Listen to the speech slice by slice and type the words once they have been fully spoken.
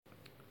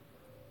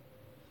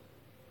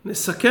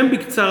נסכם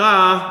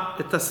בקצרה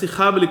את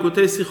השיחה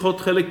בליקוטי שיחות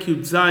חלק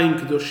י"ז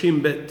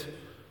קדושים ב'.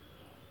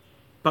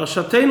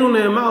 פרשתנו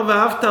נאמר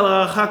ואהבת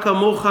לרעך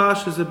כמוך,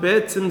 שזה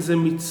בעצם זה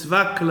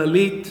מצווה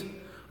כללית.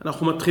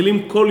 אנחנו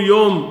מתחילים כל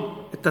יום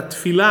את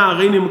התפילה,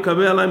 הרי אני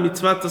מקבל עליי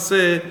מצוות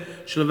עשה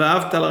של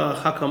ואהבת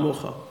לרעך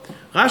כמוך.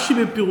 רש"י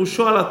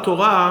בפירושו על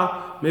התורה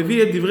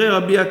מביא את דברי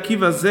רבי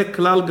עקיבא, זה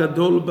כלל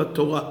גדול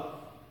בתורה.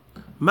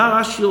 מה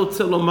רש"י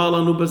רוצה לומר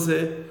לנו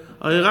בזה?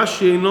 הרי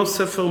רש"י אינו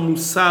ספר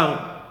מוסר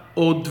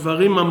או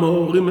דברים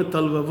המעוררים את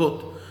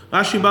הלבבות.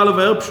 רש"י בא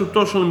לבאר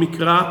פשוטו של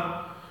מקרא.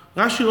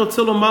 רש"י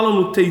רוצה לומר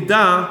לנו,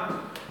 תדע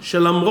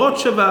שלמרות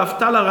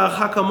שאהבת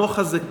לרעך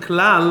כמוך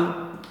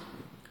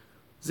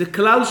זה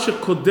כלל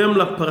שקודם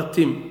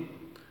לפרטים.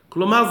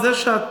 כלומר, זה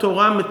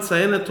שהתורה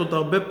מציינת עוד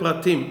הרבה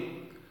פרטים.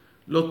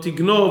 לא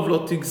תגנוב,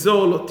 לא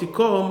תגזור, לא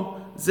תיקום,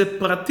 זה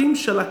פרטים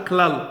של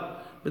הכלל.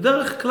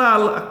 בדרך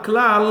כלל,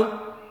 הכלל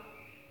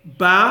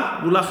בא,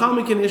 ולאחר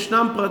מכן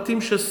ישנם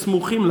פרטים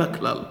שסמוכים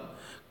לכלל.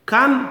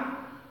 כאן,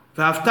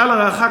 ואהבת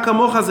לרעך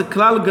כמוך זה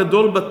כלל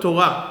גדול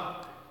בתורה.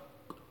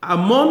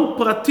 המון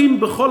פרטים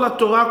בכל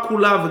התורה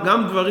כולה,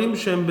 וגם דברים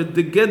שהם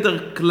בגדר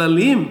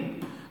כלליים,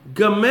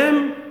 גם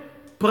הם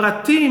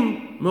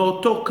פרטים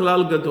מאותו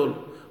כלל גדול.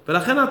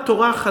 ולכן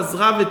התורה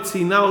חזרה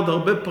וציינה עוד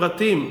הרבה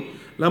פרטים,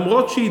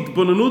 למרות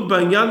שהתבוננות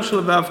בעניין של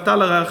ואהבת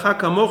לרעך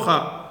כמוך,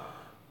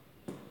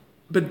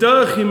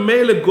 בדרך היא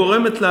מילא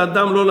גורמת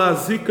לאדם לא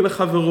להזיק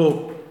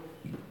לחברו,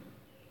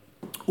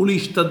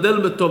 ולהשתדל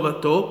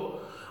בטובתו,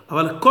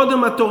 אבל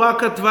קודם התורה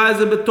כתבה את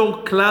זה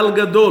בתור כלל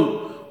גדול,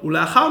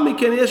 ולאחר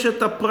מכן יש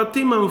את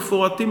הפרטים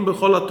המפורטים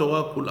בכל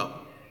התורה כולה.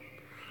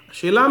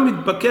 השאלה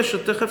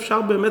מתבקשת, איך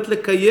אפשר באמת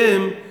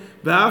לקיים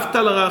ואהבת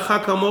לרעך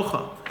כמוך?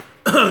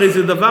 הרי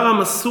זה דבר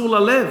המסור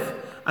ללב.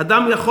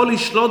 אדם יכול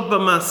לשלוט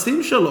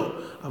במעשים שלו,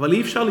 אבל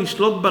אי אפשר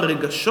לשלוט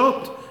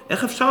ברגשות.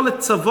 איך אפשר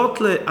לצוות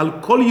על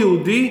כל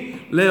יהודי,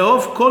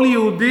 לאהוב כל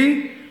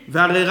יהודי?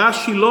 והרי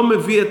רש"י לא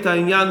מביא את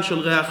העניין של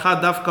רעך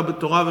דווקא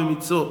בתורה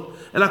ומצוות,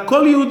 אלא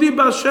כל יהודי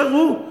באשר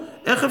הוא.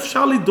 איך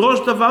אפשר לדרוש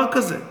דבר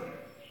כזה?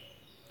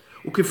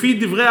 וכפי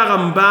דברי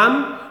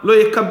הרמב"ן, לא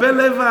יקבל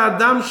לב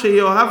האדם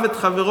שיאהב את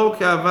חברו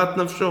כאהבת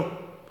נפשו.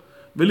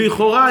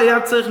 ולכאורה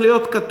היה צריך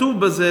להיות כתוב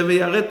בזה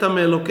ויראת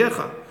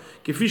מאלוקיך,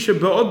 כפי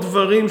שבעוד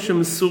דברים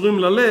שמסורים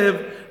ללב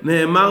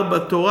נאמר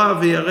בתורה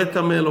ויראת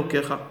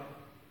מאלוקיך.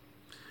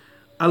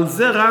 על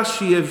זה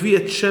רש"י הביא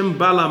את שם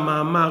בעל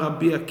המאמר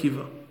רבי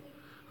עקיבא.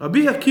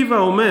 רבי עקיבא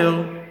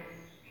אומר,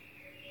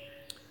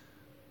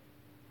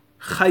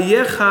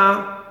 חייך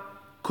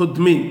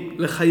קודמים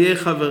לחיי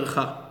חברך.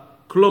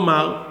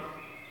 כלומר,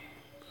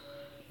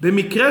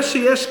 במקרה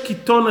שיש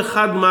קיטון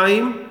אחד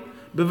מים,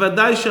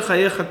 בוודאי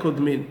שחייך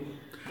קודמים.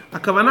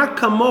 הכוונה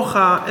כמוך,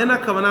 אין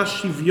הכוונה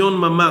שוויון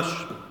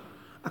ממש.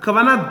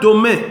 הכוונה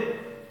דומה,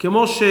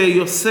 כמו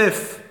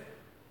שיוסף,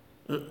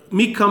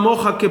 מי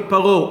כמוך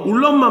כפרו. הוא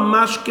לא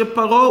ממש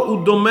כפרו,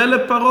 הוא דומה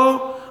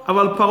לפרו,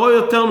 אבל פרו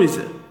יותר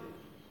מזה.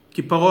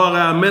 כי פרו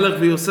הרי המלך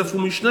ויוסף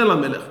הוא משנה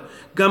למלך.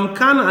 גם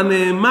כאן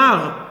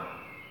הנאמר,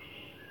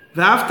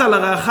 ואהבת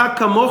לרעך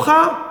כמוך,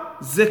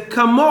 זה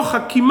כמוך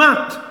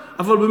כמעט,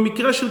 אבל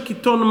במקרה של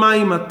קיטון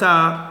מים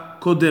אתה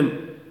קודם.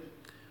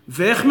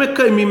 ואיך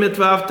מקיימים את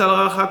ואהבת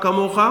לרעך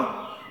כמוך?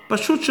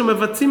 פשוט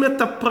שמבצעים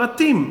את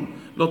הפרטים.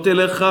 לא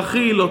תלך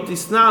רכי, לא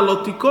תשנא,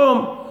 לא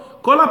תיקום.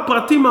 כל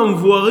הפרטים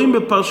המבוארים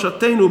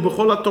בפרשתנו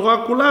בכל התורה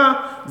כולה,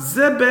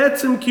 זה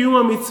בעצם קיום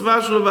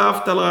המצווה של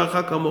ואהבת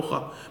לרעך כמוך.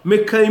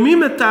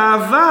 מקיימים את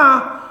האהבה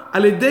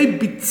על ידי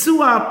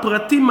ביצוע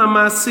הפרטים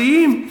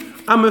המעשיים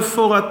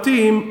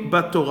המפורטים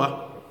בתורה.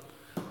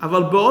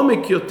 אבל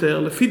בעומק יותר,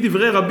 לפי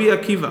דברי רבי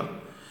עקיבא,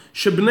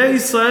 שבני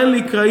ישראל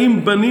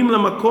נקראים בנים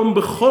למקום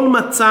בכל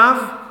מצב,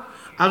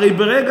 הרי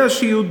ברגע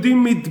שיהודי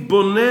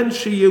מתבונן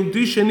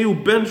שיהודי שני הוא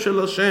בן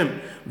של השם,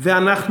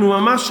 ואנחנו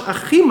ממש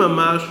אחים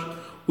ממש,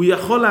 הוא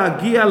יכול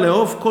להגיע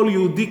לאהוב כל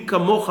יהודי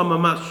כמוך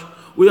ממש.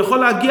 הוא יכול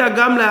להגיע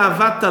גם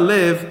לאהבת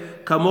הלב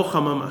כמוך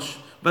ממש.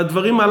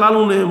 והדברים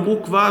הללו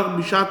נאמרו כבר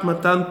בשעת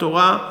מתן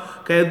תורה,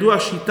 כידוע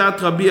שיטת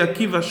רבי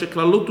עקיבא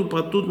שכללות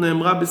ופרטות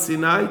נאמרה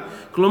בסיני,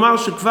 כלומר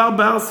שכבר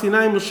בהר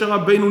סיני משה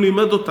רבינו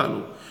לימד אותנו,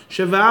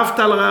 שוואהבת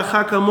לרעך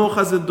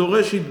כמוך זה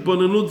דורש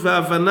התבוננות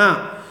והבנה,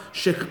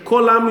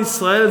 שכל עם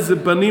ישראל זה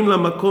בנים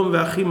למקום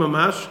ואחים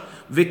ממש,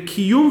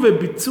 וקיום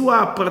וביצוע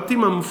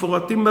הפרטים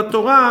המפורטים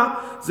בתורה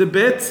זה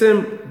בעצם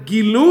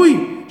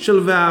גילוי של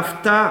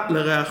ואהבת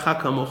לרעך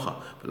כמוך.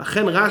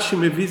 ולכן רש"י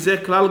מביא זה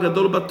כלל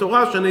גדול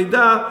בתורה,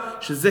 שנדע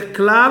שזה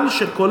כלל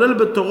שכולל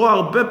בתורו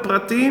הרבה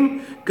פרטים,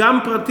 גם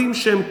פרטים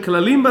שהם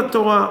כללים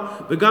בתורה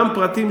וגם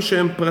פרטים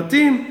שהם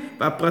פרטים,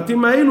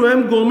 והפרטים האלו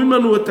הם גורמים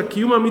לנו את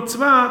הקיום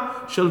המצווה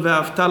של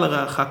ואהבת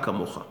לרעך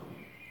כמוך.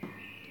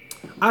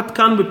 עד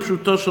כאן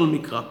בפשוטו של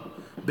מקרא.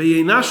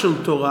 בעיינה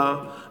של תורה,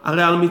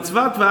 הרי על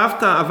מצוות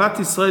ואהבת אהבת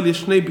ישראל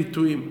יש שני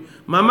ביטויים.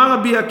 מאמר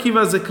רבי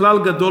עקיבא זה כלל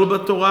גדול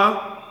בתורה,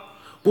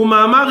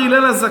 ומאמר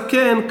הלל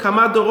הזקן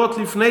כמה דורות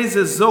לפני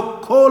זה זו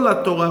כל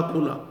התורה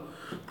כולה.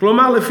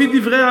 כלומר, לפי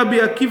דברי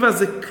רבי עקיבא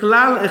זה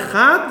כלל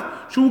אחד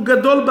שהוא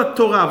גדול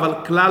בתורה, אבל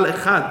כלל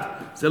אחד,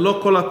 זה לא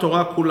כל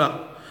התורה כולה.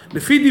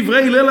 לפי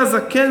דברי הלל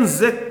הזקן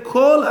זה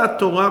כל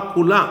התורה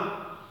כולה.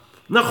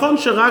 נכון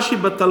שרש"י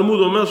בתלמוד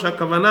אומר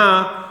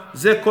שהכוונה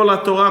זה כל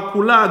התורה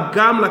כולה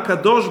גם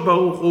לקדוש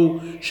ברוך הוא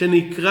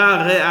שנקרא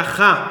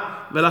רעך,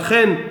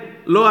 ולכן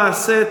לא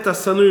אעשה את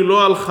השנוא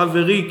לא על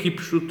חברי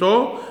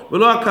כפשוטו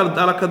ולא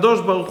על הקדוש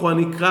ברוך הוא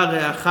הנקרא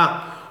רעך,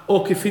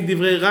 או כפי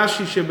דברי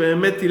רש"י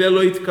שבאמת הלל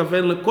לא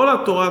התכוון לכל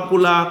התורה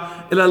כולה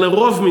אלא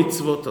לרוב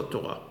מצוות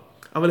התורה.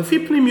 אבל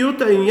לפי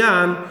פנימיות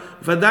העניין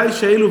ודאי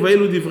שאלו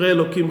ואלו דברי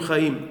אלוקים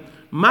חיים.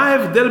 מה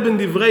ההבדל בין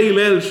דברי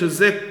הלל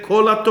שזה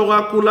כל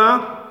התורה כולה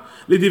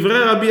לדברי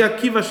רבי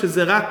עקיבא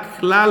שזה רק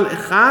כלל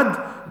אחד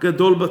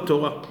גדול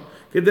בתורה?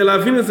 כדי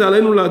להבין את זה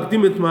עלינו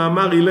להקדים את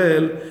מאמר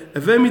הלל,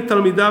 הווה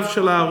מתלמידיו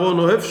של אהרון,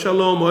 אוהב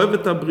שלום, אוהב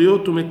את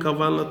הבריות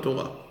ומקרבן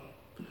לתורה.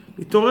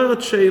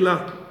 מתעוררת שאלה,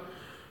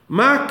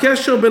 מה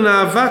הקשר בין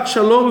אהבת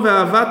שלום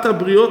ואהבת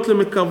הבריות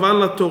למקרבן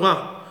לתורה?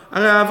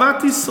 הרי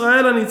אהבת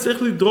ישראל אני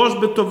צריך לדרוש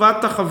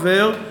בטובת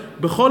החבר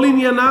בכל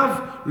ענייניו,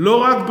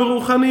 לא רק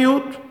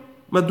ברוחניות.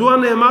 מדוע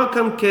נאמר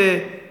כאן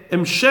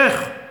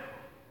כהמשך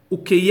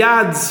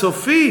וכיעד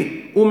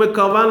סופי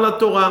ומקרבן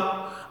לתורה?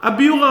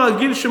 הביור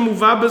הרגיל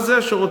שמובא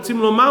בזה שרוצים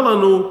לומר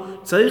לנו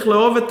צריך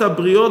לאהוב את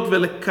הבריות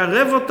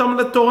ולקרב אותם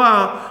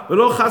לתורה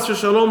ולא חס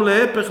ושלום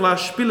להפך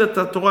להשפיל את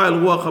התורה אל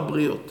רוח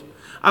הבריות.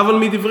 אבל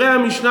מדברי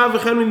המשנה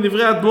וכן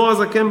מדברי אדמו"ר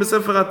הזקן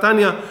בספר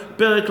התניא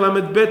פרק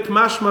ל"ב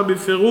משמע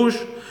בפירוש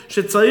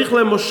שצריך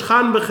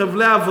למושכן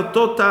בחבלי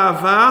אבותות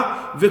האהבה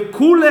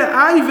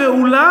וכולי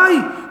ואולי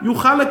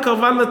יוכל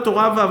לקרבן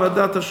לתורה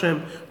ועבודת השם.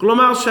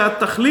 כלומר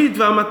שהתכלית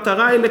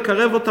והמטרה היא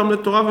לקרב אותם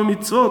לתורה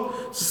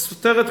ומצוות. זה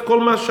סותר את כל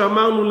מה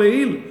שאמרנו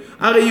לעיל.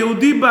 הרי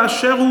יהודי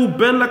באשר הוא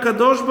בן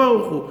לקדוש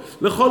ברוך הוא,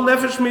 לכל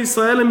נפש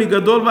מישראל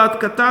מגדול ועד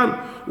קטן,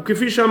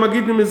 וכפי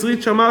שהמגיד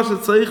ממזריץ' אמר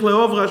שצריך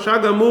לאהוב רשע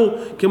גמור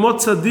כמו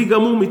צדיק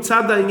גמור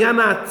מצד העניין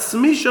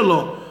העצמי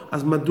שלו,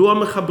 אז מדוע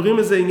מחברים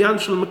איזה עניין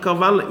של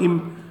מקרבן עם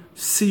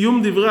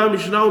סיום דברי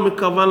המשנה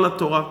ומקרבן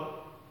לתורה?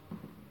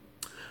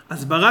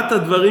 הסברת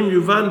הדברים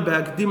יובן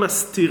בהקדים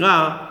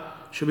הסתירה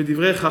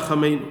שבדברי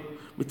חכמינו.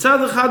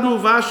 מצד אחד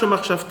מובא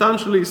שמחשבתן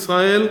של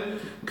ישראל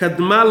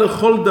קדמה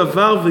לכל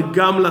דבר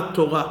וגם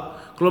לתורה,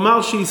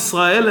 כלומר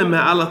שישראל הם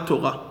מעל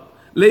התורה.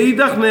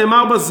 לאידך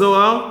נאמר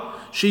בזוהר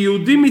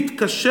שיהודי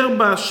מתקשר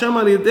בהשם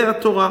על ידי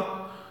התורה.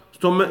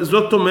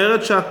 זאת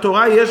אומרת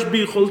שהתורה יש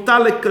ביכולתה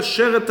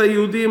לקשר את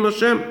היהודי עם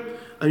השם.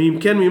 אם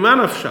כן, ממה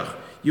נפשך?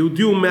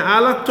 יהודי הוא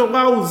מעל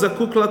התורה, הוא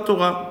זקוק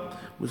לתורה.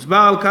 מוסבר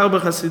על כך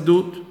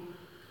בחסידות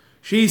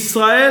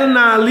שישראל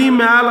נעלים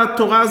מעל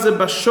התורה זה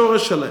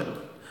בשורש שלהם,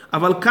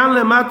 אבל כאן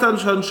למטה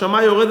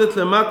שהנשמה יורדת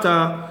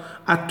למטה,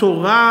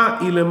 התורה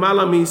היא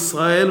למעלה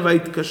מישראל,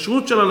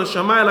 וההתקשרות של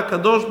הנשמה אל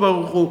הקדוש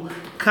ברוך הוא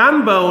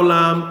כאן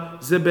בעולם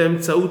זה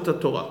באמצעות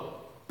התורה.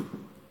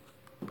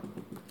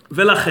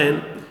 ולכן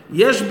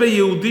יש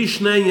ביהודי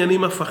שני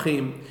עניינים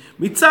הפכים.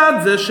 מצד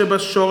זה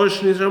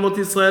שבשורש נשמות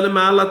ישראל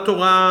למעל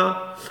התורה,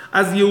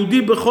 אז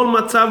יהודי בכל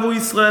מצב הוא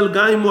ישראל,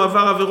 גם אם הוא עבר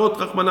עבירות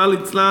רחמנא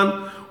ליצלן,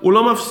 הוא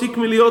לא מפסיק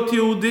מלהיות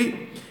יהודי.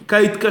 כי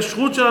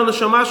ההתקשרות של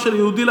הנשמה של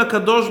יהודי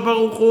לקדוש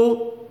ברוך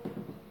הוא,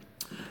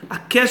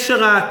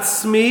 הקשר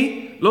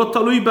העצמי לא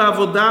תלוי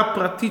בעבודה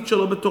הפרטית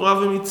שלו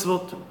בתורה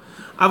ומצוות.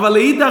 אבל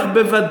לאידך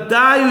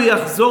בוודאי הוא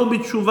יחזור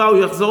בתשובה, הוא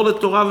יחזור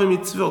לתורה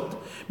ומצוות.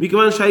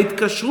 מכיוון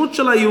שההתקשרות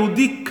של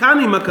היהודי כאן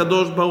עם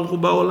הקדוש ברוך הוא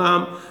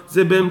בעולם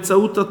זה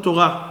באמצעות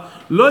התורה.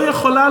 לא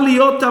יכולה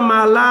להיות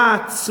המעלה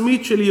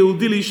העצמית של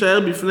יהודי להישאר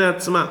בפני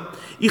עצמה.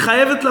 היא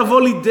חייבת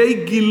לבוא לידי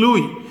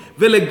גילוי,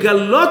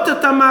 ולגלות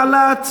את המעלה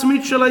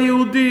העצמית של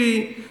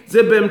היהודי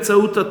זה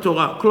באמצעות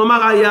התורה.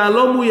 כלומר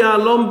היעלום הוא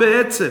יעלום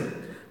בעצם,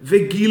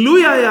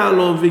 וגילוי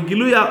היעלום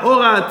וגילוי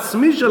האור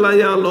העצמי של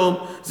היעלום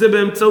זה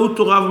באמצעות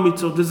תורה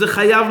ומצוות, וזה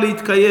חייב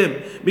להתקיים.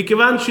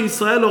 מכיוון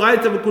שישראל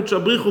אורייתא וקודשא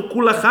בריחו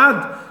כול אחד,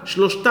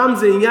 שלושתם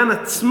זה עניין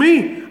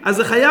עצמי, אז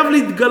זה חייב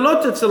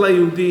להתגלות אצל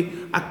היהודי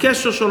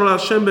הקשר שלו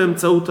להשם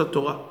באמצעות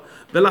התורה.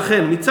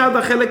 ולכן מצד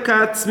החלק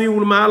העצמי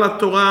ולמעל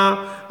התורה,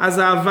 אז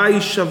האהבה היא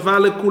שווה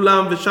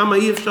לכולם, ושם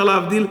אי אפשר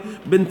להבדיל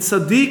בין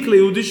צדיק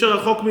ליהודי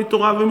שרחוק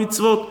מתורה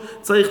ומצוות.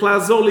 צריך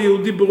לעזור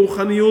ליהודי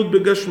ברוחניות,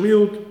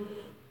 בגשמיות,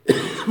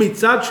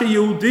 מצד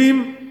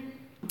שיהודים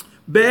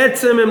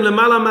בעצם הם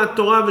למעלה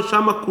מהתורה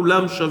ושם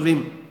כולם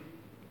שווים.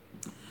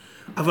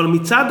 אבל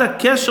מצד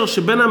הקשר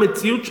שבין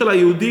המציאות של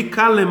היהודי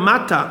כאן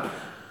למטה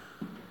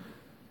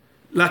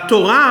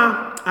לתורה,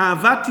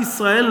 אהבת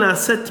ישראל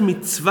נעשית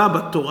מצווה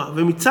בתורה,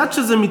 ומצד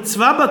שזה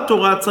מצווה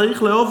בתורה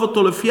צריך לאהוב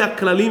אותו לפי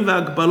הכללים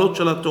וההגבלות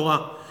של התורה,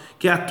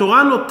 כי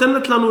התורה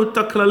נותנת לנו את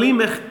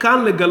הכללים איך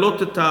כאן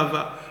לגלות את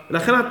האהבה.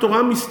 ולכן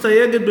התורה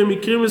מסתייגת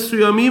במקרים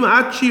מסוימים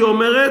עד שהיא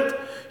אומרת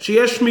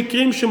שיש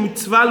מקרים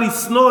שמצווה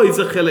לשנוא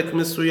איזה חלק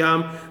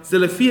מסוים, זה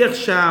לפי איך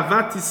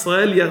שאהבת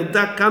ישראל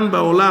ירדה כאן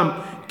בעולם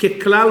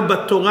ככלל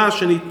בתורה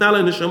שניתנה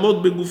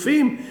לנשמות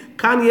בגופים,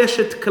 כאן יש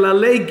את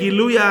כללי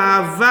גילוי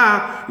האהבה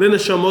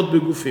לנשמות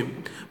בגופים.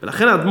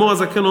 ולכן האדמו"ר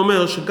הזקן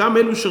אומר שגם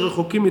אלו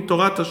שרחוקים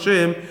מתורת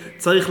השם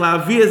צריך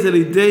להביא את זה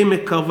לידי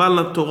מקרבן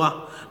לתורה,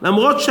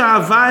 למרות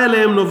שהאהבה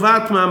אליהם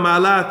נובעת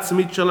מהמעלה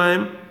העצמית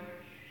שלהם,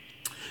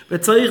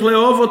 וצריך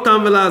לאהוב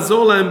אותם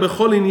ולעזור להם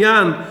בכל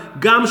עניין,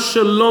 גם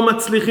שלא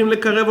מצליחים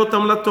לקרב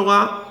אותם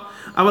לתורה.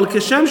 אבל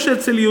כשם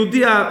שאצל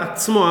יהודי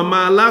עצמו,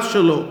 המעלה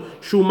שלו,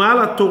 שהוא מעל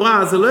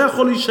התורה, זה לא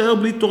יכול להישאר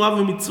בלי תורה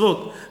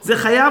ומצוות. זה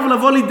חייב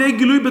לבוא לידי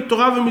גילוי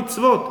בתורה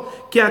ומצוות,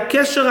 כי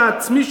הקשר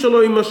העצמי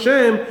שלו עם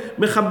השם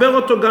מחבר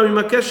אותו גם עם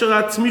הקשר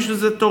העצמי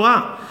שזה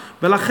תורה.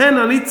 ולכן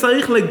אני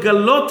צריך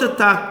לגלות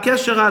את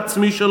הקשר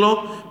העצמי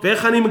שלו.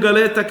 ואיך אני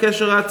מגלה את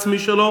הקשר העצמי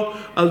שלו?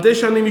 על ידי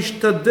שאני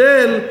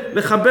משתדל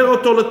לחבר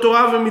אותו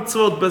לתורה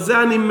ומצוות.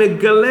 בזה אני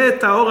מגלה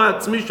את האור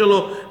העצמי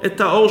שלו,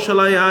 את האור של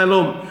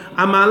היהלום.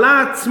 המעלה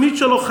העצמית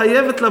שלו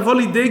חייבת לבוא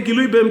לידי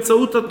גילוי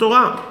באמצעות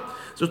התורה.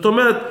 זאת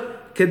אומרת,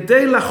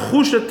 כדי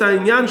לחוש את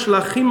העניין של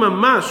הכי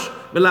ממש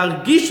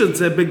ולהרגיש את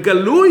זה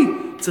בגלוי,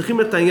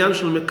 צריכים את העניין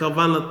של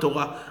מקרבן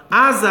לתורה.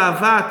 אז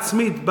האהבה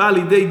עצמית באה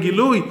לידי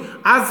גילוי,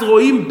 אז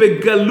רואים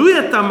בגלוי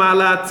את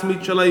המעלה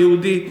העצמית של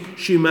היהודי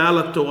שהיא מעל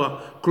התורה.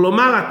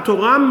 כלומר,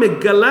 התורה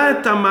מגלה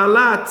את המעלה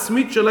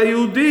העצמית של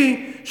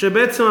היהודי,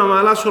 שבעצם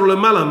המעלה שלו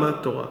למעלה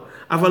מהתורה.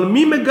 אבל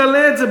מי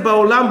מגלה את זה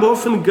בעולם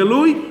באופן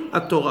גלוי?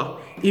 התורה.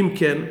 אם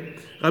כן,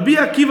 רבי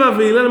עקיבא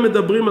והלל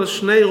מדברים על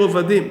שני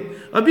רובדים.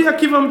 רבי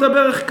עקיבא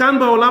מדבר איך כאן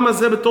בעולם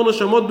הזה בתור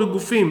נשמות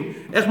בגופים,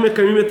 איך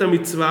מקיימים את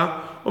המצווה.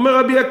 אומר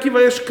רבי עקיבא,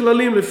 יש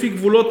כללים לפי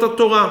גבולות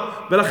התורה,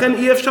 ולכן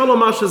אי אפשר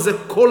לומר שזה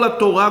כל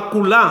התורה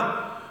כולה.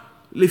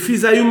 לפי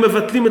זה היו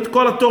מבטלים את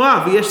כל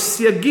התורה, ויש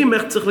סייגים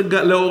איך צריך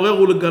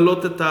לעורר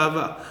ולגלות את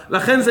האהבה.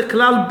 לכן זה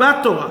כלל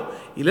בתורה.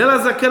 הלל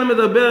הזקן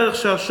מדבר איך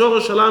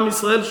שהשורש של עם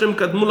ישראל שהם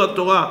קדמו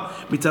לתורה.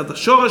 מצד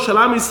השורש של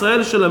עם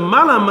ישראל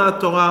שלמעלה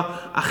מהתורה,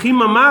 הכי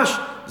ממש,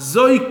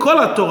 זוהי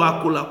כל התורה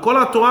כולה.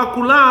 כל התורה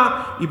כולה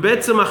היא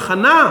בעצם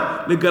הכנה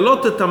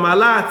לגלות את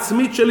המעלה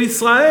העצמית של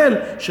ישראל,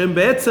 שהם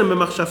בעצם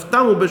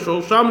במחשבתם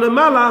ובשורשם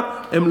למעלה,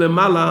 הם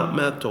למעלה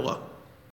מהתורה.